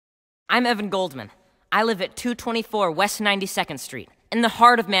I'm Evan Goldman. I live at 224 West 92nd Street, in the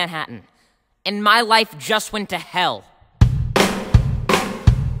heart of Manhattan. And my life just went to hell.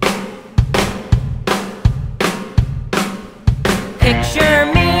 Picture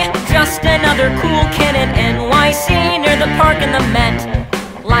me, just another cool kid in NYC near the park and the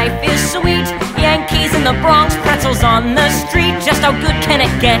Met. Life is sweet, Yankees in the Bronx, pretzels on the street, just how good can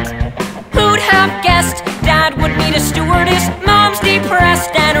it get? Who'd have guessed Dad would meet a stewardess, Mom's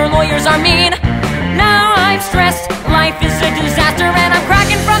depressed, and her lawyers are mean. Now I'm stressed, life is a disaster, and I'm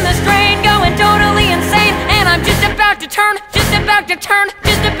cracking from the strain, going totally insane. And I'm just about to turn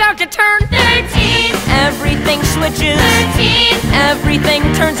 13. Everything switches, 13. Everything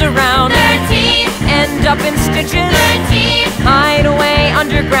turns around, 13. End up in stitches, 13. Hide away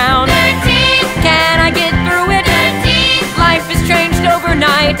underground, 13. Can I get through it? 13. Life has changed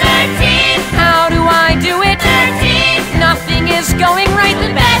overnight, 13. How do I do it? 13. Nothing is going right.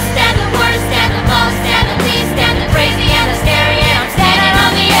 The best and the worst and the most and the least and the crazy and the scary, and I'm standing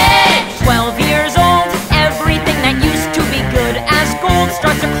on the edge. 12 years old, everything that used to be good as gold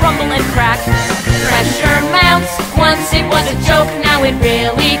starts to crumble and crack. Pressure mounts, once it was a joke, now it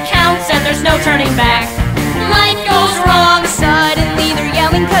really counts, and there's no turning back. Life goes wrong, suddenly they're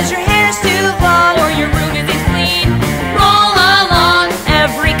yelling 'cause your hair's too long or your room isn't clean. Roll along,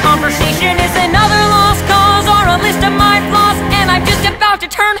 every conversation is another lost cause or a list of my flaws, and I'm just about to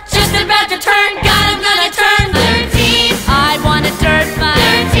turn, God, I'm gonna turn 13. I want a dirt bike,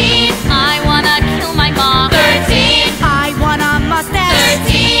 13. I wanna kill my mom, 13. I want a mustache,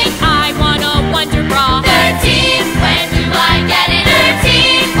 13. I want a wonder bra, 13. When do I get it?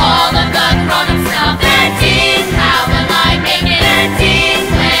 13. All of the grown-up stuff, 13. How will I make it? 13.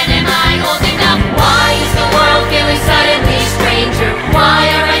 When am I old enough? Why is the world feeling suddenly stranger? Why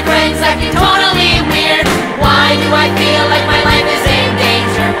are my friends acting totally weird? Why do I feel like my life is in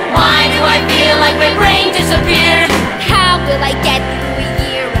danger? Why do I feel like my brain disappeared? How will I get through a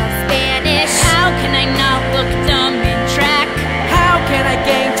year of Spanish? How can I not look dumb in track? How can I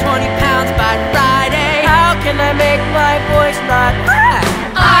gain 20 pounds by Friday? How can I make my voice not crack?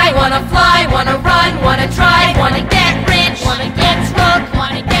 I wanna fly, wanna run, wanna try, wanna get rich, wanna get drunk,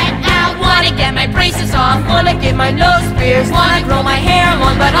 wanna get out, wanna get my braces off, wanna get my nose pierced, wanna grow my hair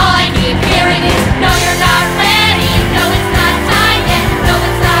long, but all I keep hearing is, no, you're not ready, no, it's not time yet, no,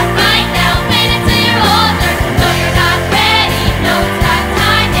 it's not right now, wait until you're older, no, you're not ready, no, it's not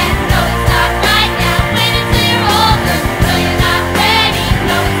time yet, no, it's not right now, wait until you're older, no, you're not ready,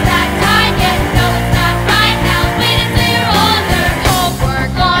 no, it's not time yet, no, it's not right now, wait until you're older.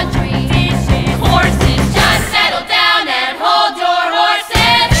 Homework, laundry, dishes, horses, just settle down and hold your horses.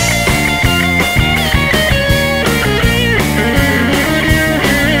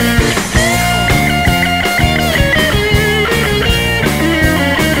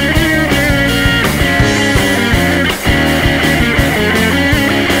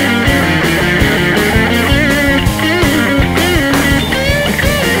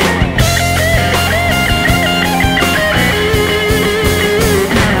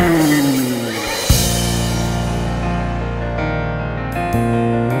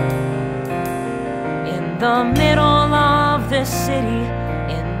 In the middle of the city,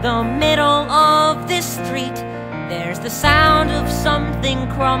 in the middle of this street, there's the sound of something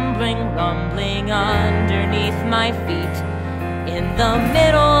crumbling, rumbling underneath my feet. In the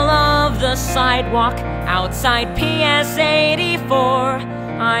middle of the sidewalk, outside PS 84,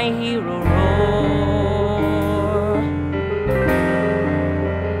 I hear a roar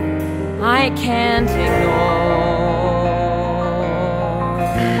I can't ignore.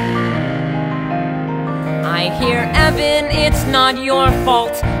 I hear, Evan, it's not your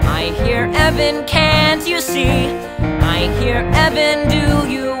fault. I hear, Evan, can't you see? I hear, Evan, do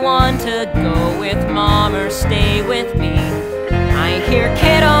you want to go with Mom or stay with me? I hear,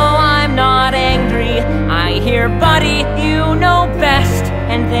 kiddo, I'm not angry. I hear, buddy, you know best.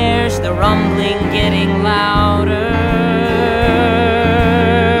 And there's the rumbling getting louder.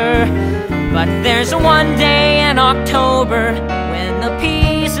 But there's one day in October when the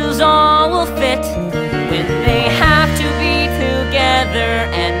pieces all will fit, when they have to be together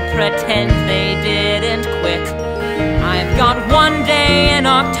and pretend they didn't quit. I've got one day in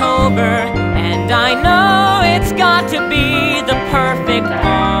October, and I know it's got to be the perfect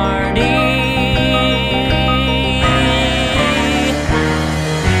party.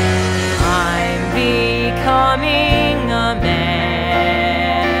 I'm becoming a man.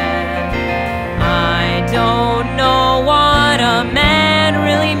 I don't know what a man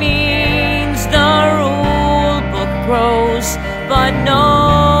really means. The rule book grows, but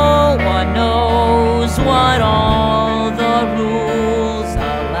no one knows what all the rules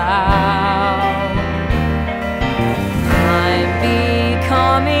allow.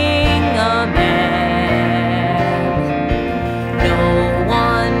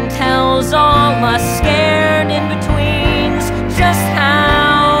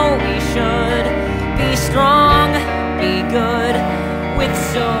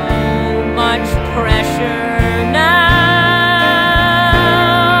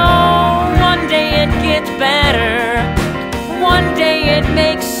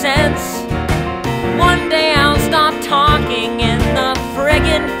 makes sense. One day I'll stop talking in the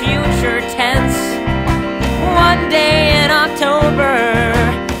friggin' future tense. One day in October